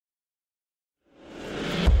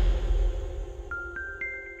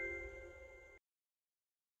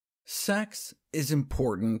Sex is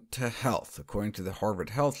important to health. According to the Harvard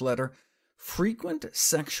Health Letter, frequent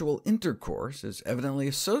sexual intercourse is evidently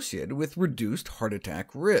associated with reduced heart attack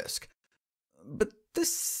risk. But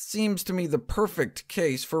this seems to me the perfect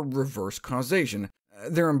case for reverse causation.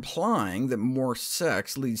 They're implying that more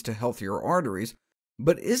sex leads to healthier arteries,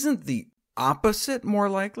 but isn't the opposite more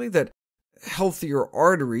likely, that healthier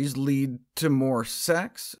arteries lead to more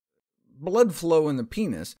sex? Blood flow in the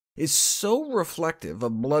penis is so reflective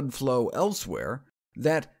of blood flow elsewhere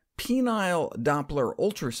that penile Doppler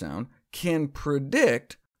ultrasound can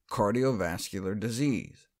predict cardiovascular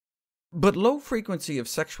disease. But low frequency of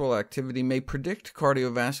sexual activity may predict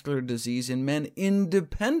cardiovascular disease in men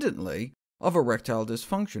independently of erectile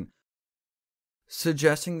dysfunction,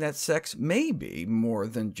 suggesting that sex may be more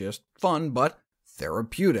than just fun, but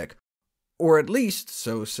therapeutic. Or at least,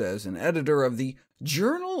 so says an editor of the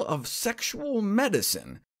Journal of Sexual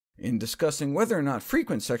Medicine, in discussing whether or not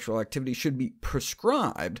frequent sexual activity should be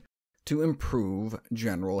prescribed to improve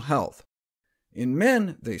general health. In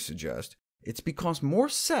men, they suggest, it's because more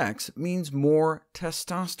sex means more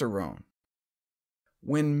testosterone.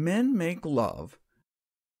 When men make love,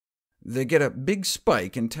 they get a big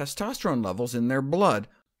spike in testosterone levels in their blood,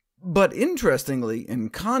 but interestingly, in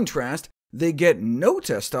contrast, they get no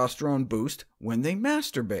testosterone boost when they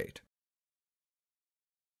masturbate.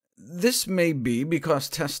 This may be because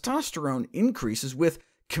testosterone increases with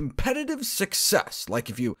competitive success, like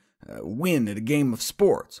if you win at a game of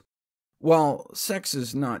sports. While sex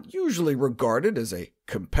is not usually regarded as a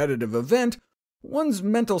competitive event, one's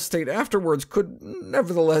mental state afterwards could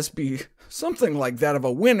nevertheless be something like that of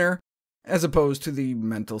a winner, as opposed to the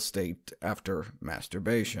mental state after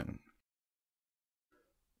masturbation.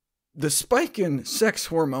 The spike in sex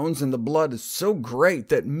hormones in the blood is so great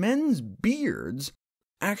that men's beards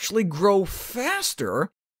actually grow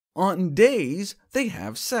faster on days they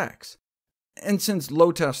have sex. And since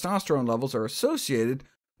low testosterone levels are associated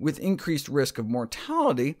with increased risk of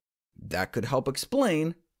mortality, that could help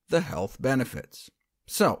explain the health benefits.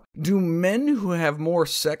 So, do men who have more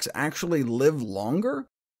sex actually live longer?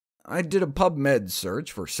 I did a PubMed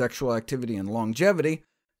search for sexual activity and longevity,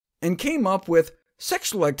 and came up with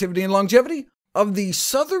sexual activity and longevity of the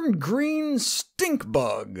southern green stink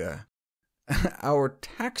bug. Our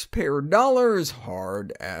taxpayer dollars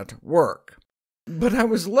hard at work. But I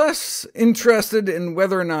was less interested in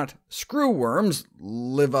whether or not screwworms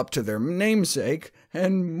live up to their namesake,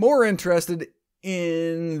 and more interested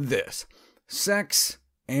in this: sex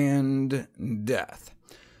and death.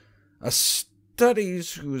 A study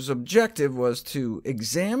whose objective was to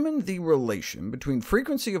examine the relation between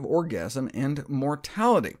frequency of orgasm and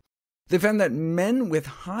mortality. They found that men with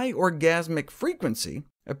high orgasmic frequency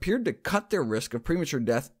appeared to cut their risk of premature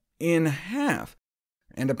death in half,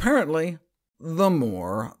 and apparently the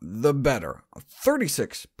more, the better. A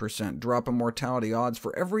 36% drop in mortality odds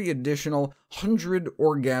for every additional 100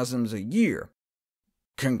 orgasms a year.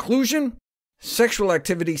 Conclusion? Sexual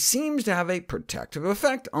activity seems to have a protective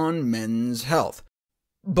effect on men's health,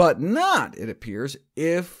 but not, it appears,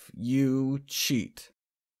 if you cheat.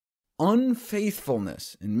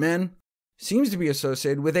 Unfaithfulness in men seems to be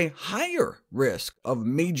associated with a higher risk of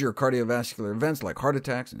major cardiovascular events like heart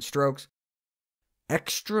attacks and strokes.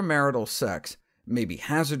 Extramarital sex may be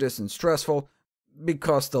hazardous and stressful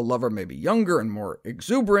because the lover may be younger and more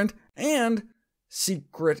exuberant, and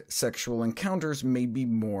secret sexual encounters may be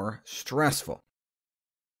more stressful.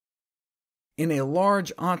 In a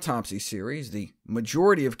large autopsy series, the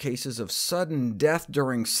majority of cases of sudden death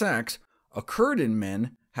during sex occurred in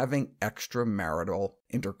men having extramarital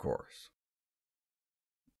intercourse.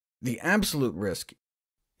 The absolute risk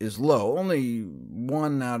is low. Only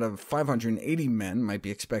 1 out of 580 men might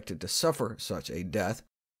be expected to suffer such a death.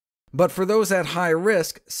 But for those at high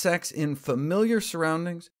risk, sex in familiar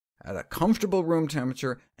surroundings, at a comfortable room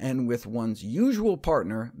temperature, and with one's usual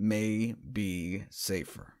partner may be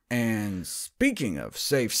safer. And speaking of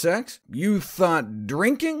safe sex, you thought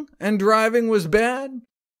drinking and driving was bad?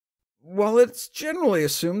 While it's generally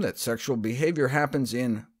assumed that sexual behavior happens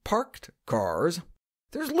in parked cars,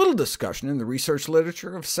 there's little discussion in the research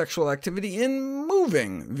literature of sexual activity in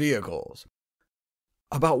moving vehicles.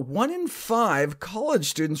 About 1 in 5 college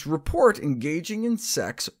students report engaging in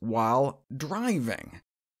sex while driving,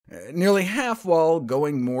 nearly half while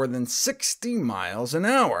going more than 60 miles an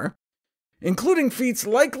hour, including feats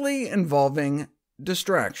likely involving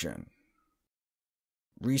distraction.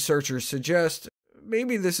 Researchers suggest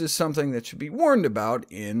maybe this is something that should be warned about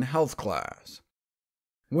in health class.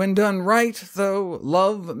 When done right, though,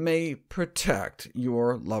 love may protect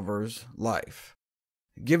your lover's life.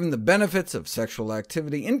 Given the benefits of sexual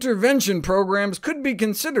activity, intervention programs could be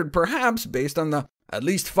considered, perhaps based on the at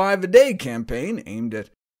least 5 a day campaign aimed at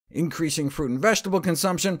increasing fruit and vegetable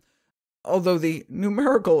consumption, although the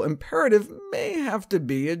numerical imperative may have to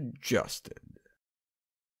be adjusted.